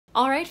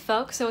All right,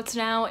 folks, so it's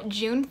now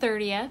June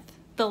 30th,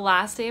 the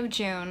last day of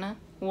June.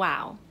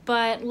 Wow.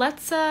 But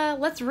let's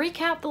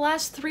recap the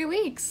last 3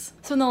 weeks.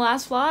 So in the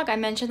last vlog, I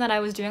mentioned that I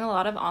was doing a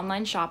lot of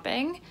online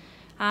shopping.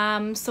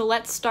 So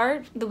let's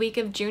start the week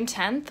of June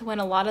 10th when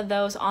a lot of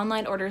those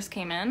online orders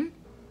came in.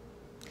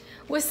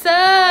 What's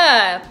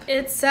up?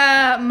 It's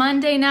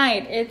Monday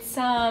night. It's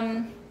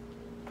June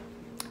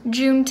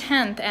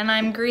 10th and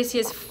I'm greasy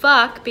as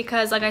fuck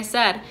because, like I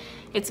said,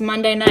 it's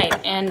Monday night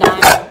and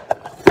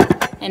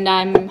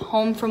I'm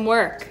home from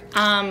work.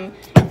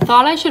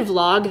 Thought I should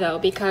vlog though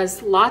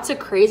because lots of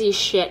crazy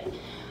shit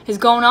is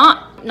going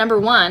on. Number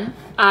one,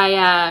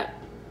 I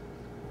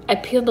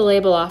peeled the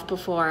label off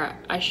before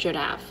I should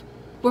have.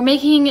 We're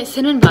making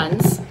cinnamon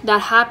buns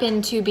that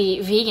happen to be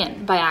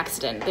vegan by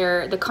accident.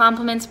 They're the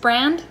Compliments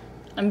brand.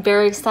 I'm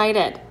very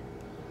excited.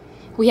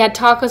 We had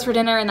tacos for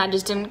dinner and that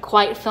just didn't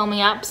quite fill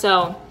me up,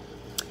 so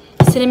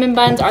cinnamon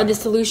buns are the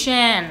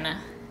solution.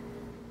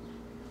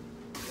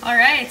 All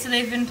right, so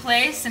they've been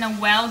placed in a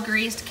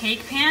well-greased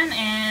cake pan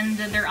and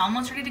they're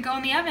almost ready to go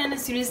in the oven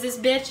as soon as this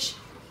bitch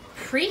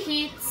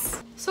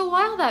preheats. So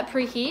while that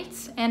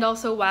preheats, and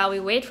also while we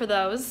wait for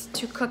those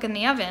to cook in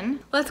the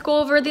oven, let's go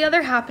over the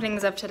other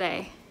happenings of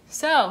today.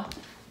 So,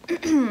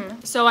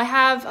 so I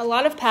have a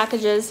lot of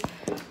packages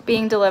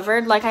being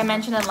delivered. Like I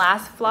mentioned in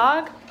last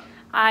vlog,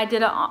 I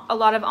did a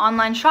lot of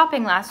online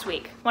shopping last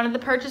week. One of the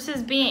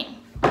purchases being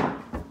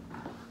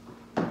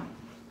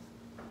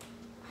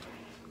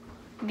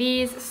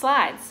these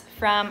slides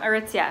from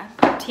Aritzia,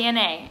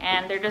 TNA,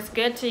 and they're just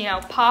good to, you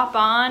know, pop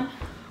on,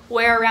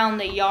 wear around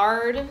the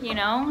yard, you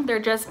know. They're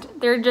just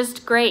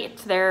great.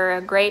 They're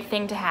a great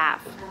thing to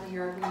have.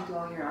 You're gonna do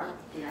all your art?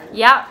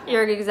 Yeah,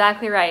 you're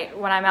exactly right.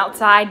 When I'm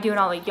outside doing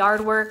all the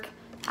yard work,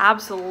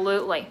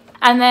 absolutely.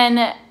 And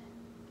then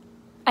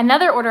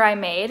another order I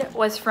made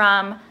was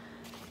from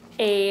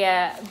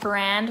a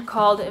brand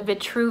called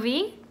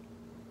Vitruvi.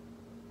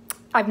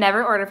 I've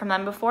never ordered from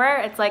them before.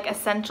 It's like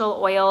essential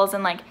oils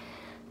and like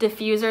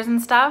diffusers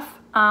and stuff.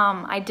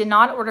 I did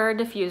not order a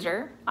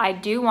diffuser. I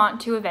do want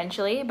to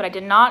eventually, but I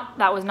did not.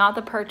 That was not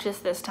the purchase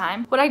this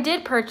time. What I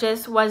did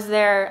purchase was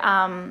their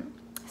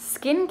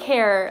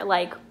skincare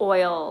like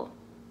oil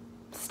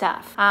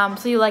stuff.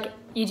 So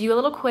you do a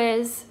little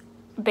quiz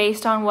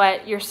based on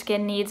what your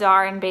skin needs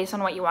are and based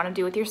on what you want to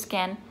do with your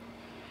skin.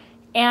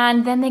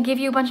 And then they give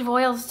you a bunch of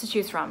oils to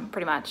choose from,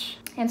 pretty much.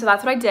 And so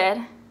that's what I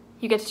did.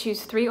 You get to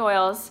choose 3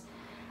 oils.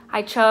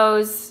 I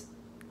chose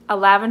a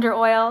lavender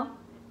oil,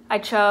 I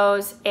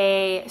chose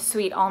a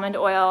sweet almond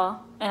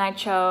oil, and I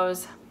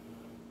chose,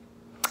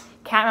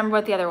 can't remember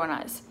what the other one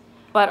was.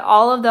 But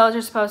all of those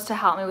are supposed to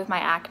help me with my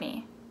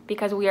acne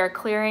because we are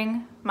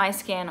clearing my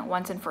skin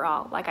once and for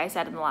all, like I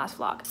said in the last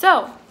vlog.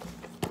 So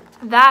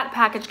that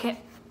package came,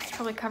 I should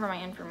probably cover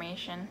my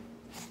information.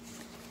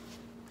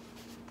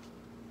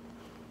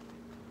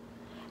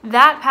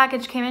 That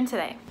package came in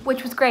today,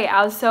 which was great.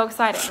 I was so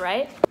excited,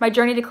 right? My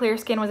journey to clear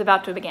skin was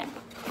about to begin.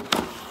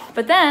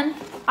 But then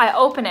I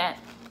open it,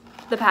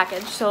 the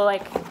package, so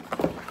like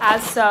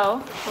as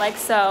so, like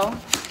so.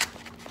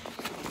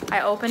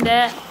 I opened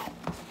it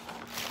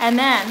and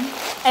then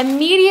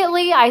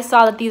immediately I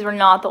saw that these were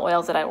not the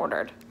oils that I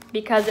ordered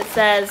because it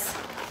says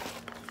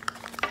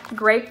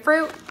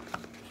grapefruit,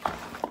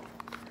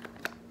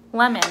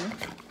 lemon,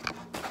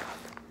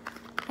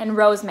 and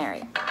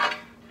rosemary.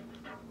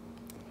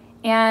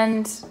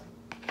 And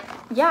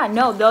yeah,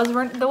 no, those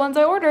weren't the ones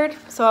I ordered.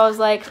 So I was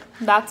like,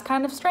 that's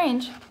kind of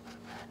strange.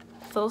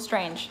 It's a little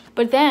strange.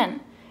 But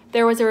then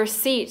there was a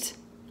receipt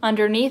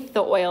underneath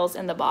the oils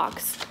in the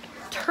box.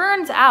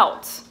 Turns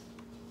out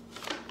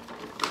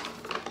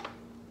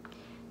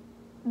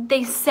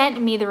they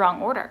sent me the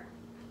wrong order.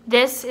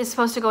 This is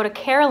supposed to go to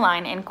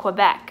Caroline in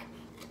Quebec.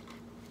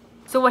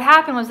 So what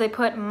happened was they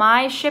put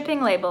my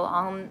shipping label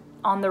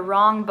on the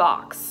wrong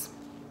box.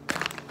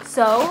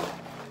 So,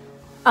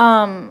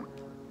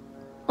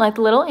 like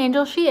the little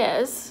angel she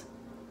is,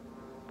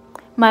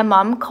 my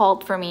mom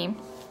called for me.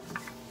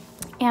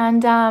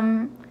 And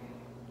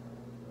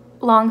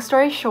long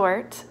story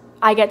short,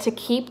 I get to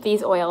keep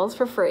these oils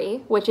for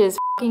free, which is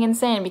fucking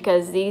insane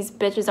because these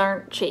bitches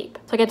aren't cheap.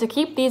 So I get to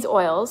keep these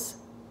oils,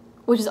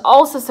 which is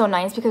also so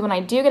nice because when I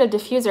do get a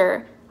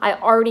diffuser, I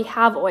already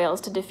have oils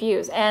to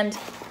diffuse. And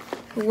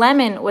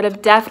lemon would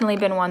have definitely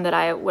been one that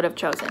I would have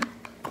chosen.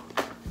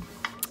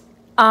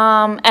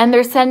 And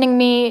they're sending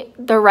me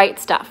the right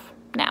stuff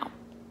now.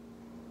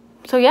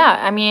 So yeah,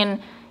 I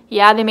mean,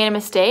 yeah, they made a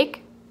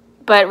mistake,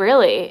 but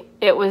really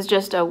it was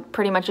just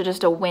pretty much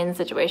just a win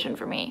situation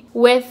for me.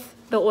 With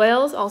the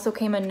oils also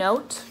came a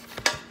note,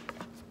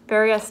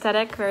 very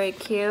aesthetic, very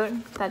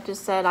cute, that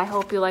just said, I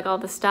hope you like all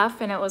the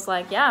stuff. And it was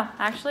like, yeah,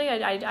 actually,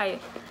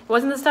 it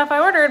wasn't the stuff I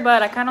ordered,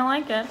 but I kind of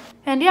like it.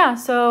 And yeah,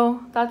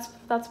 so that's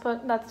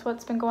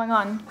what's been going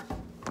on.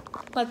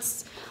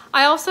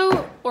 I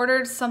also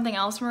ordered something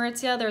else from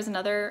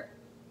Aritzia.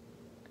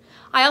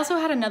 I also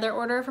had another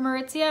order from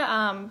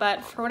Aritzia,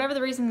 but for whatever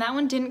the reason, that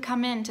one didn't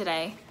come in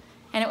today.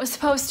 And it was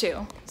supposed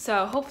to,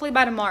 so hopefully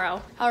by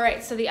tomorrow. All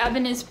right, so the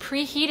oven is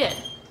preheated.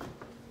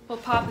 We'll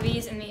pop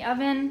these in the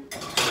oven.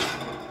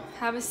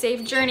 Have a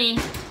safe journey.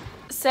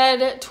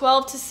 Said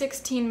 12 to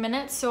 16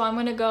 minutes, so I'm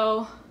gonna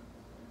go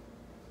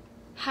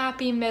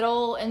happy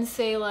middle and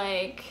say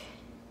like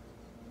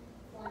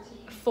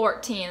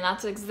 14.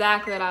 That's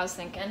exactly what I was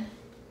thinking.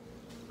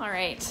 All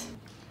right.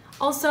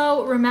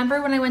 Also,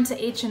 remember when I went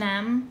to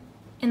H&M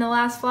in the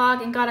last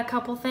vlog and got a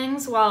couple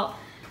things? Well,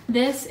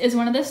 this is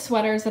one of the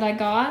sweaters that I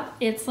got.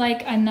 It's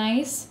like a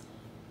nice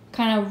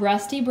kind of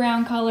rusty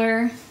brown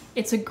color.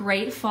 It's a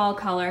great fall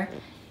color.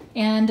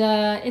 And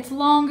it's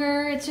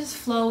longer, it's just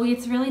flowy,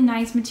 it's really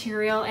nice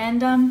material.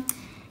 And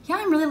yeah,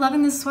 I'm really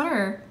loving this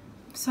sweater.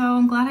 So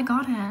I'm glad I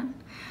got it.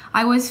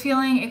 I was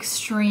feeling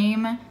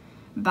extreme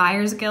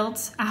buyer's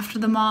guilt after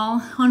the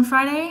mall on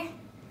Friday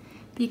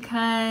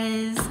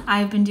because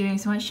I've been doing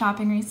so much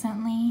shopping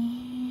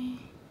recently.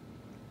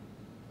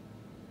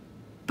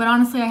 But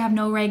honestly, I have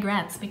no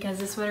regrets because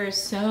this sweater is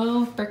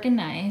so freaking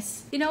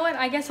nice. You know what?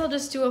 I guess I'll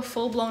just do a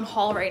full-blown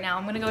haul right now.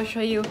 I'm gonna go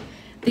show you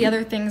the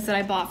other things that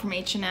I bought from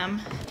H&M.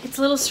 It's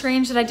a little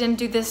strange that I didn't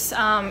do this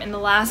in the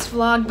last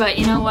vlog, but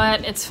you know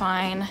what? It's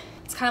fine.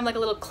 It's kind of like a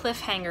little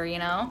cliffhanger, you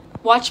know?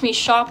 Watch me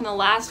shop in the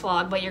last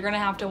vlog, but you're gonna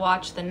have to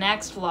watch the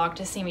next vlog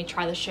to see me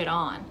try the shit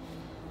on.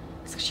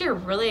 It's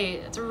actually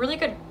it's a really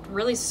good,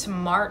 really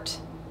smart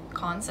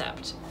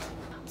concept.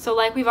 So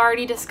like we've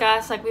already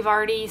discussed, like we've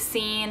already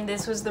seen,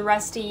 this was the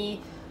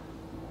rusty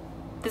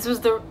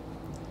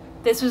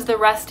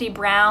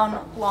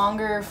brown,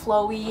 longer,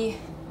 flowy,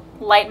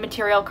 light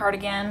material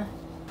cardigan.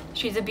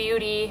 She's a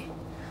beauty.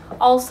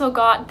 Also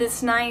got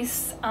this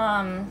nice,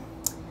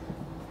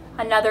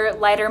 another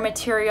lighter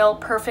material,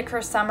 perfect for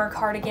summer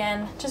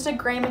cardigan. Just a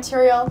gray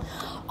material.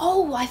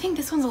 Oh, I think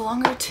this one's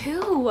longer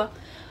too.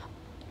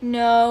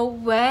 No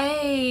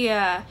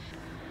way.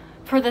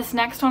 For this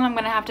next one, I'm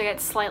gonna have to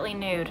get slightly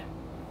nude.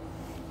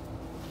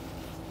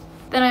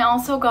 Then I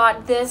also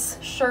got this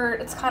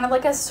shirt. It's kind of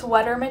like a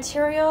sweater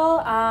material.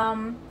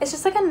 It's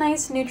just like a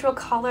nice neutral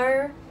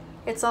color.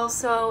 It's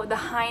also the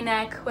high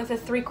neck with the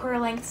 3/4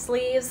 length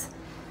sleeves.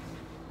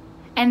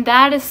 And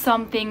that is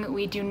something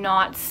we do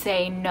not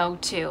say no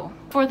to.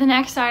 For the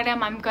next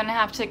item, I'm gonna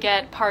have to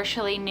get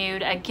partially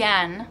nude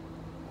again.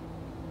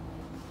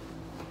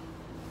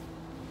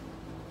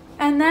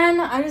 And then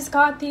I just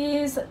got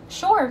these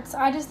shorts.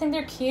 I just think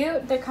they're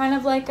cute. They're kind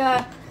of like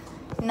a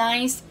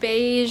nice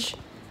beige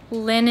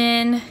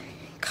linen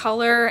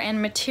color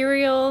and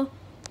material.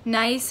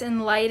 Nice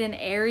and light and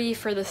airy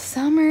for the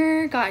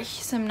summer. Got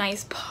some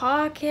nice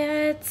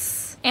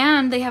pockets.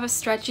 And they have a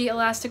stretchy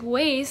elastic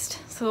waist,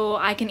 so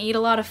I can eat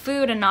a lot of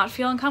food and not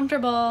feel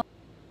uncomfortable.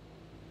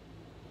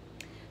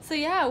 So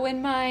yeah,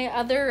 when my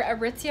other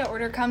Aritzia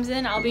order comes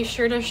in, I'll be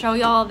sure to show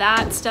y'all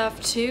that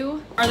stuff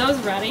too. Are those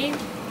ready?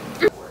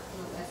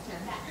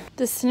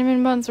 The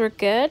cinnamon buns were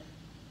good.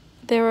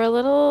 They were a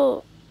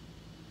little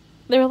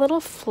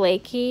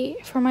flaky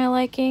for my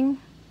liking.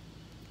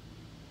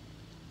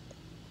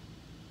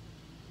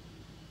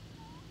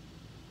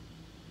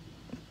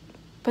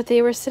 But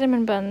they were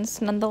cinnamon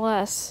buns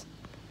nonetheless.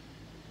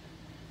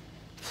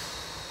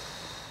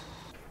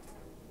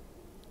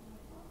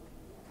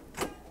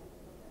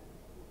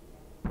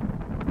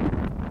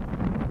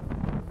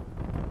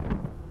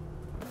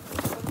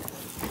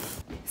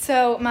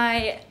 So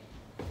my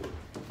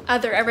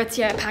other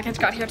Aritzia package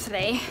got here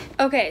today.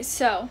 Okay,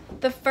 so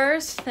the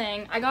first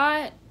thing I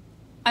got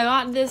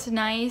this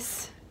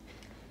nice,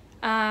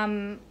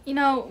 you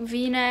know,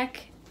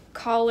 V-neck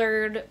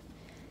collared,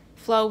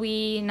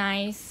 flowy,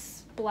 nice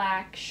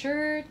black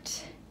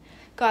shirt.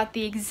 Got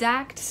the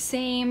exact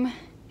same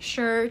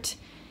shirt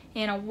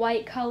in a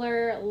white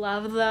color.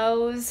 Love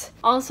those.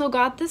 Also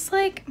got this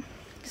like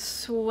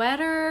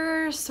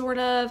sweater, sort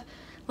of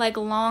like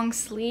long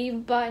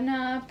sleeve button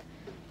up,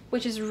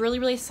 which is really,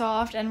 really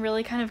soft and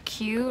really kind of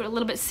cute. A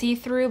little bit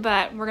see-through,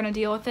 but we're gonna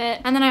deal with it.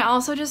 And then I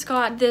also just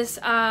got this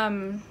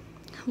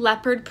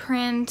leopard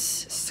print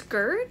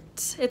skirt.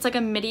 It's like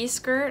a midi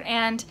skirt,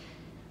 and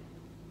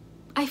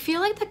I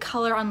feel like the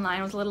color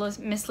online was a little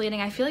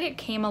misleading. I feel like it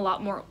came a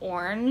lot more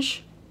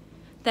orange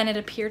than it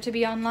appeared to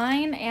be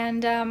online,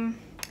 and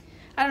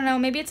I don't know,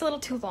 maybe it's a little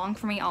too long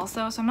for me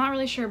also, so I'm not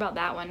really sure about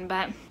that one.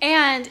 But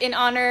and in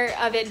honor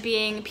of it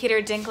being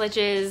Peter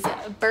Dinklage's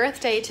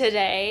birthday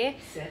today,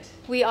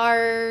 we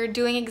are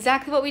doing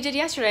exactly what we did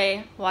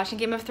yesterday, watching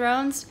Game of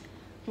Thrones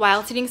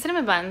while eating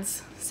cinnamon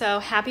buns. So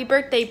happy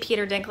birthday,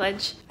 Peter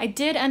Dinklage. I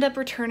did end up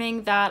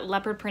returning that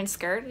leopard print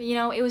skirt. You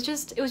know, it was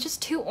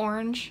just too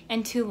orange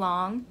and too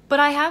long. But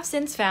I have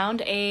since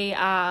found a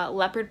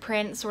leopard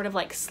print sort of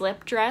like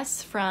slip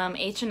dress from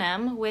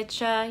H&M, which,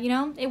 you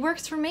know, it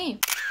works for me.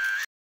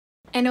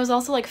 And it was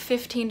also like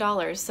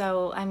 $15,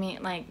 so I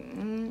mean, like,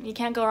 you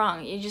can't go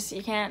wrong. You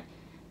can't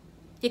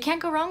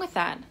go wrong with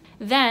that.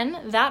 Then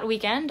that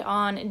weekend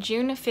on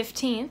June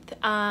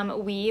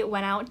 15th, we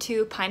went out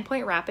to Pine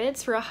Point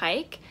Rapids for a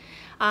hike,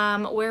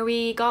 where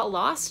we got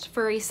lost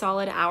for a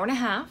solid hour and a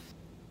half.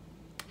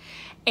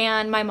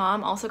 And my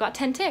mom also got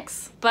 10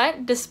 ticks.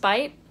 But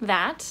despite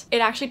that,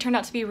 it actually turned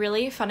out to be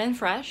really fun and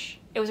fresh.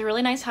 It was a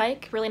really nice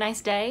hike, really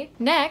nice day.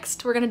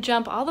 Next, we're gonna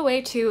jump all the way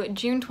to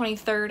June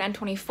 23rd and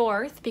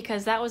 24th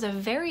because that was a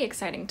very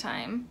exciting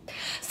time.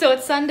 So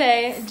it's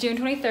Sunday, June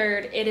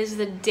 23rd. It is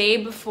the day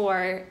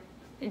before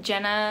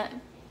Jenna's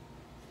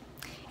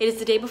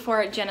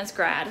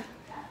grad.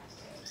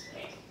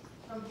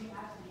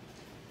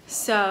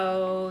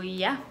 So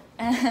yeah.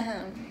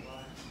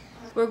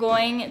 We're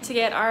going to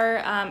get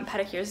our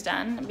pedicures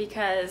done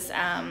because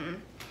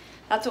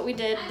that's what we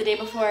did the day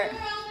before.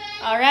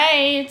 All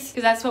right,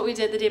 because that's what we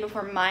did the day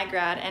before my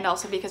grad, and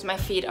also because my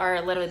feet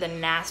are literally the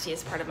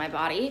nastiest part of my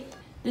body.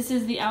 This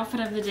is the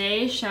outfit of the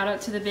day. Shout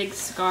out to the big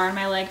scar on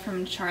my leg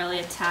from Charlie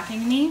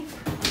attacking me.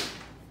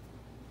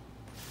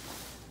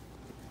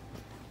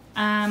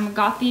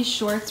 Got these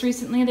shorts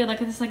recently. They're like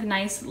this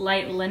nice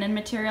light linen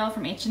material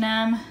from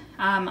H&M.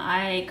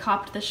 I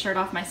copped this shirt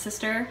off my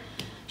sister.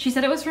 She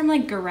said it was from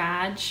like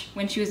Garage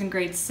when she was in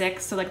grade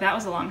 6, so like that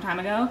was a long time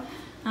ago.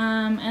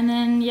 And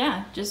then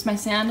yeah, just my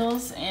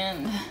sandals,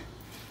 and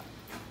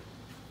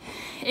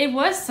it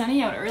was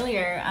sunny out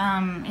earlier.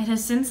 It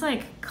has since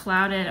like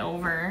clouded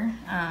over,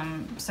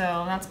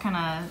 so that's kind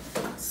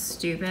of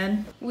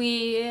stupid.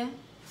 We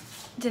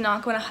did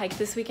not go on a hike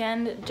this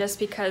weekend just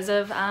because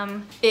of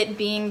it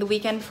being the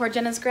weekend before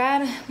Jenna's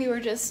grad. We were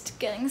just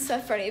getting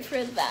stuff ready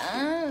for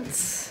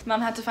that.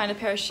 Mom had to find a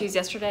pair of shoes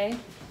yesterday,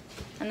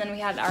 and then we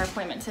had our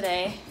appointment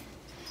today,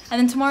 and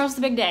then tomorrow's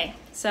the big day.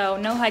 So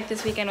no hike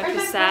this weekend, which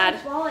was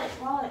sad.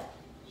 Wallet.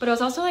 But it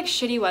was also like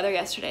shitty weather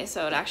yesterday,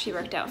 so it actually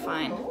worked out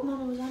fine.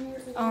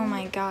 Oh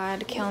my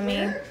god, kill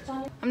me.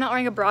 I'm not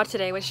wearing a bra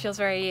today, which feels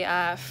very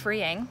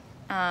freeing.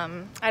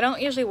 I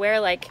don't usually wear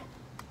like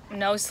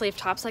no sleeve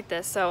tops like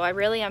this, so I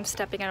really am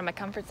stepping out of my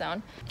comfort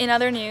zone. In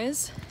other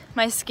news,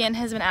 my skin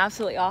has been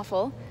absolutely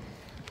awful.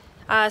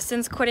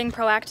 Since quitting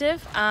Proactive,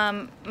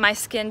 my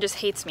skin just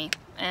hates me,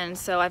 and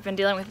so I've been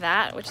dealing with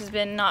that, which has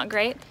been not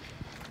great.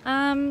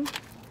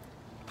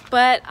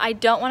 But I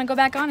don't want to go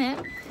back on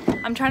it.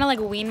 I'm trying to like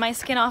wean my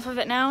skin off of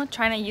it now,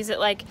 trying to use it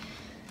like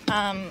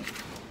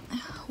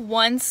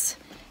once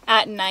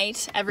at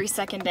night every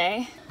second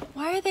day.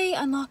 Why are they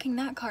unlocking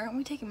that car? Aren't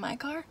we taking my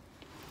car?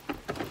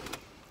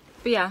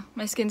 But yeah,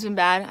 my skin's been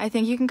bad. I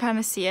think you can kind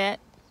of see it.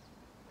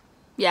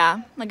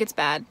 Yeah, like it's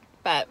bad,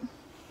 but.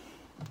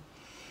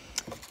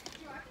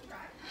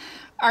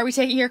 Are we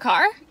taking your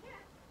car?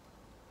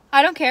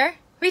 I don't care.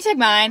 We take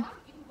mine.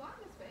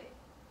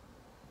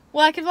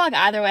 Well, I could vlog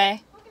either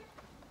way.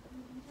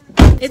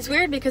 It's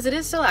weird because it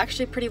is still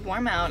actually pretty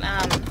warm out.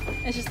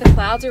 It's just the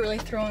clouds are really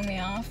throwing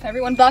me off.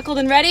 Everyone buckled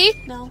and ready?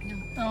 No.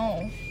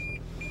 Oh.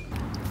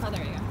 Oh,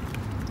 there you go.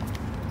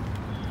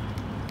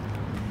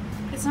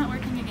 It's not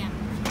working again.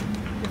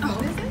 Oh,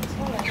 is it?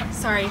 Oh.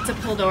 Sorry, it's a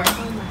pull door.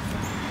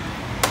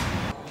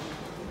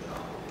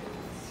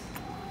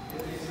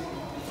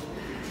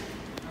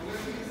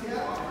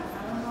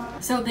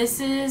 So this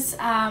is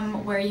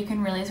where you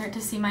can really start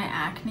to see my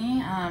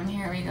acne.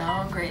 Here we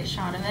go, great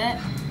shot of it.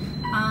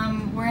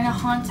 We're in the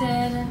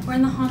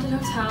haunted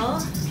hotel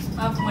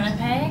of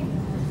Winnipeg,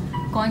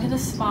 going to the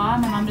spa.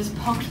 My mom just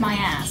poked my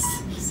ass.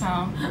 So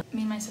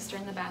me and my sister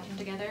in the bathroom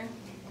together.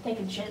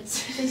 Taking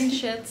shits. Taking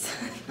shits.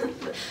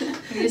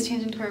 We just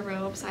changed into our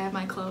robes. I have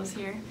my clothes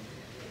here.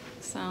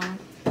 So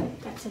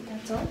that's it,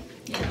 that's all?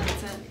 Yeah,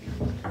 that's it.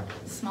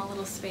 Small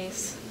little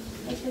space.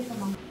 Let's wait for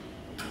mom.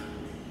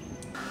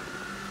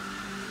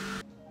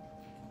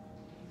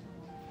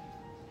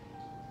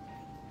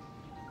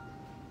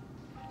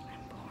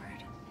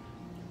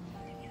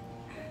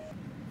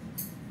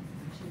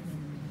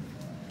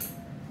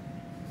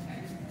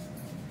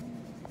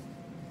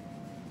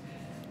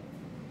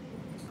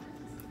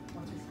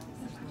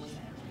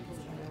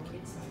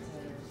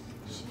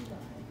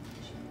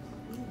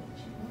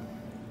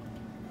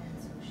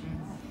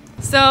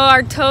 So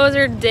our toes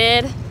are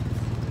did,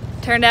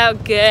 turned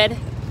out good.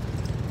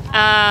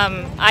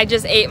 I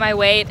just ate my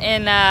weight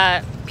in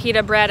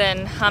pita bread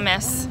and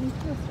hummus,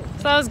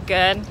 so that was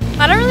good.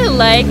 I don't really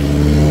like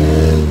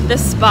the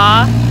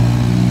spa.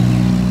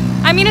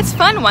 I mean, it's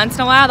fun once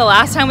in a while. The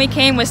last time we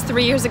came was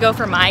 3 years ago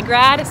for my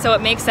grad, so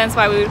it makes sense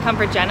why we would come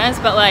for Jenna's,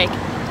 but like,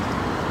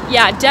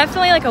 yeah,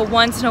 definitely like a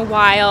once in a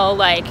while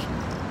like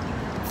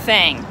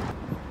thing.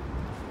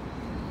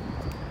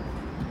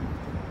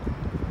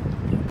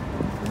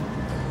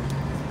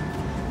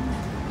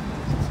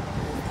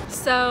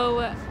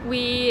 So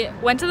we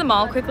went to the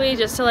mall quickly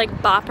just to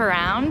like bop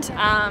around.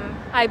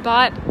 I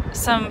bought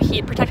some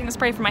heat protecting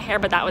spray for my hair,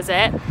 but that was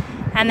it.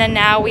 And then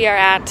now we are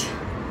at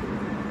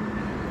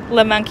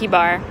Le Monkey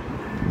Bar,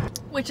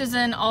 which is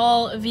an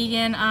all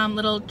vegan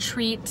little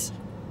treat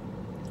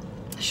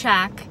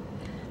shack.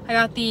 I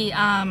got the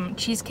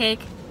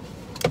cheesecake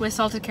with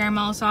salted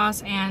caramel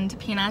sauce and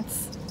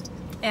peanuts,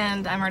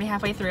 and I'm already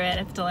halfway through it.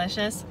 It's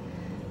delicious.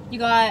 You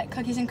got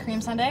cookies and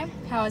cream sundae.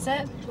 How is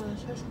it?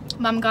 Delicious.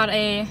 Mom got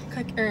a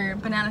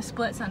banana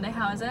split sundae.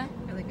 How is it?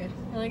 Really good.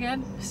 Really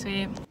good?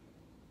 Sweet.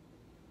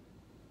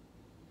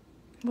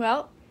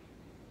 Well,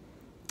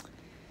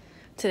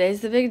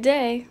 today's the big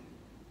day.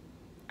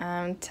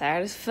 I'm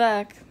tired as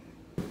fuck.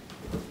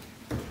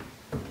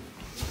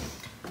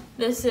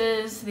 This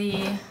is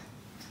the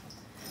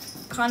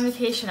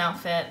convocation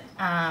outfit.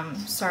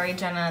 Sorry,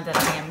 Jenna, that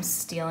I am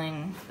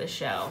stealing the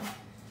show.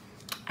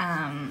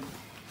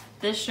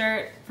 This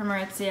shirt from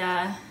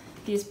Aritzia,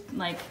 these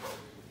like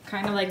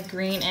kind of like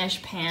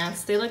greenish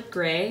pants. They look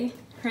gray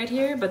right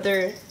here, but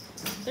they're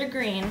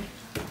green.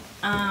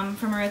 From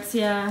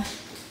Aritzia,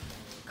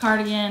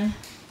 cardigan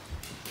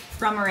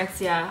from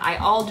Aritzia. I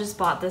all just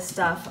bought this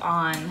stuff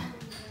on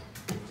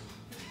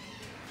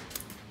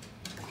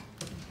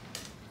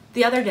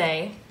the other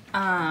day,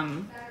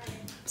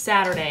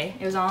 Saturday.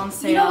 It was all on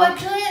sale. You know what,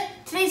 Julia?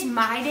 Today's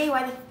my day.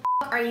 Why the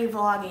f are you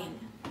vlogging?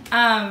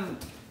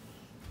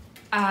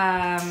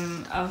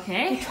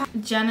 Okay.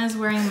 Jenna's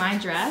wearing my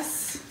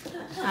dress,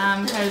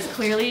 because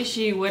clearly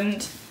she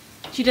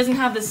doesn't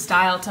have the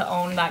style to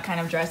own that kind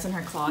of dress in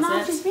her closet.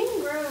 Mom, she's being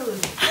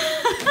rude.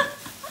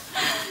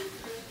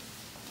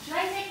 Should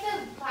I take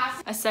the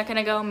plastic? A second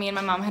ago, me and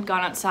my mom had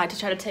gone outside to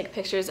try to take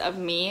pictures of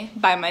me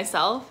by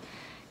myself,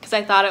 because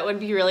I thought it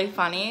would be really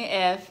funny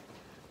if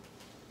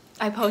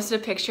I posted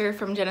a picture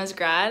from Jenna's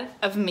grad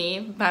of me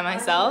by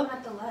myself. Why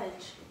are you at the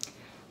ledge?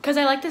 Because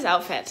I like this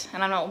outfit,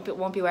 and I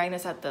won't be wearing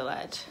this at the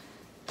ledge,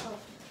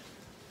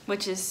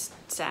 which is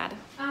sad.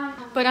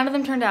 But none of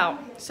them turned out,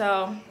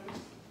 so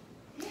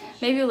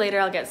maybe later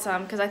I'll get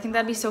some, because I think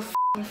that'd be so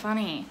f***ing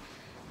funny.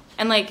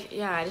 And like,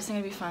 yeah, I just think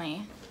it'd be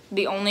funny.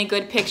 The only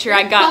good picture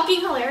I got.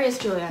 Fucking hilarious,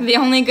 Julia. The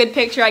only good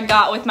picture I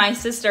got with my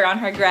sister on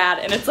her grad,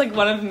 and it's like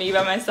one of me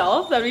by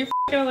myself. That'd be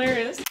f***ing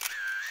hilarious.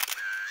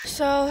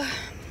 So,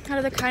 out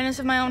of the kindness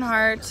of my own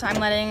heart, I'm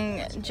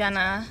letting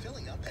Jenna,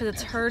 because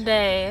it's her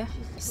day,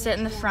 sit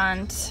in the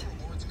front,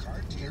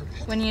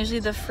 when usually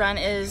the front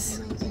is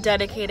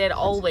dedicated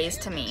always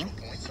to me.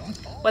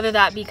 Whether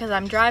that be because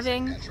I'm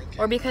driving,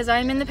 or because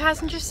I'm in the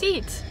passenger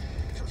seat.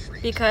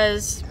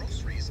 Because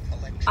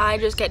I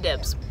just get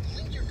dibs.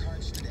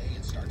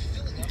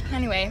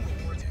 Anyway,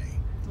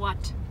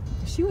 what?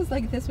 She was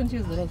like this when she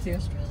was little too.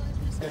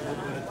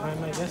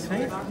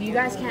 You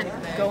guys can't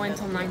go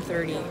until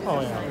 9:30. Oh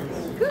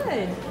yeah.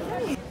 Good.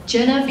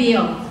 Jenna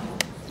Beal,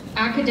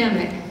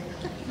 academic.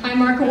 High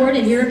Mark Award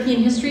in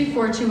European History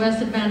for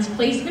HOS Advanced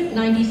Placement,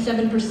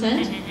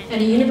 97%,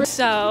 at a university.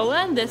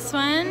 So, this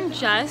one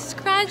just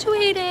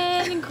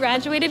graduated.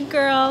 Graduated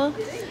girl.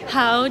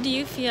 How do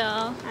you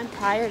feel? I'm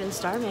tired and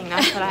starving.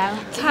 That's what I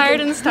have. Tired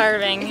and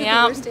starving,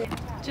 yeah.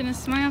 Jenna's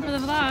smiling for the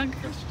vlog.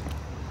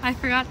 I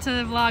forgot to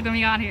vlog when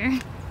we got here.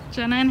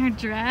 Jenna in her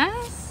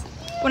dress.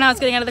 When I was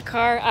getting out of the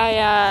car,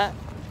 I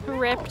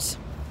ripped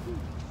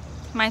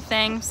my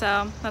thing,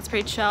 so that's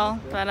pretty chill.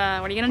 But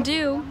what are you gonna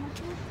do?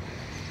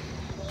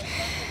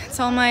 It's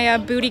all my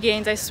booty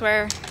gains, I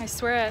swear. I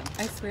swear it.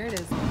 I swear it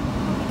is.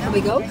 Can we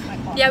go?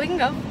 Yeah, we can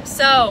go.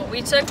 So,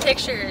 we took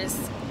pictures.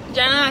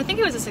 Jenna, I think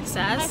it was a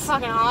success. It's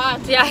fucking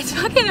hot. Yeah, it's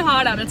fucking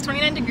hot out. It's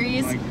 29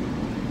 degrees.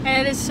 And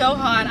it is so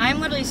hot. I'm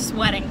literally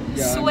sweating.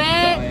 Yeah,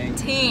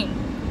 Sweating.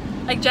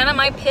 Like, Jenna,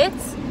 my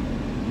pits,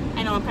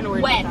 I know, I'm kind of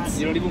worried wet. about that.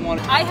 You don't even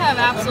want to. I have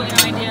absolutely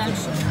no idea.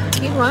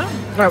 You want?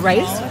 What,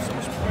 rice?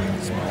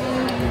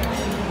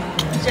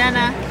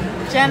 Jenna.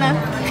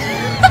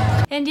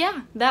 And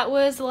yeah, that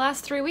was the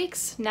last 3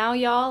 weeks. Now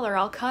y'all are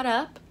all caught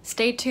up.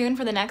 Stay tuned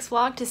for the next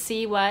vlog to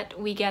see what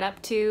we get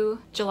up to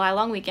July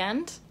long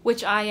weekend,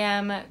 which I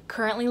am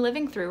currently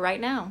living through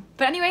right now.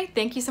 But anyway,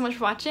 thank you so much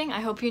for watching.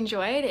 I hope you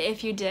enjoyed.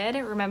 If you did,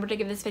 remember to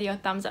give this video a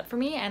thumbs up for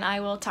me, and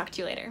I will talk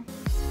to you later.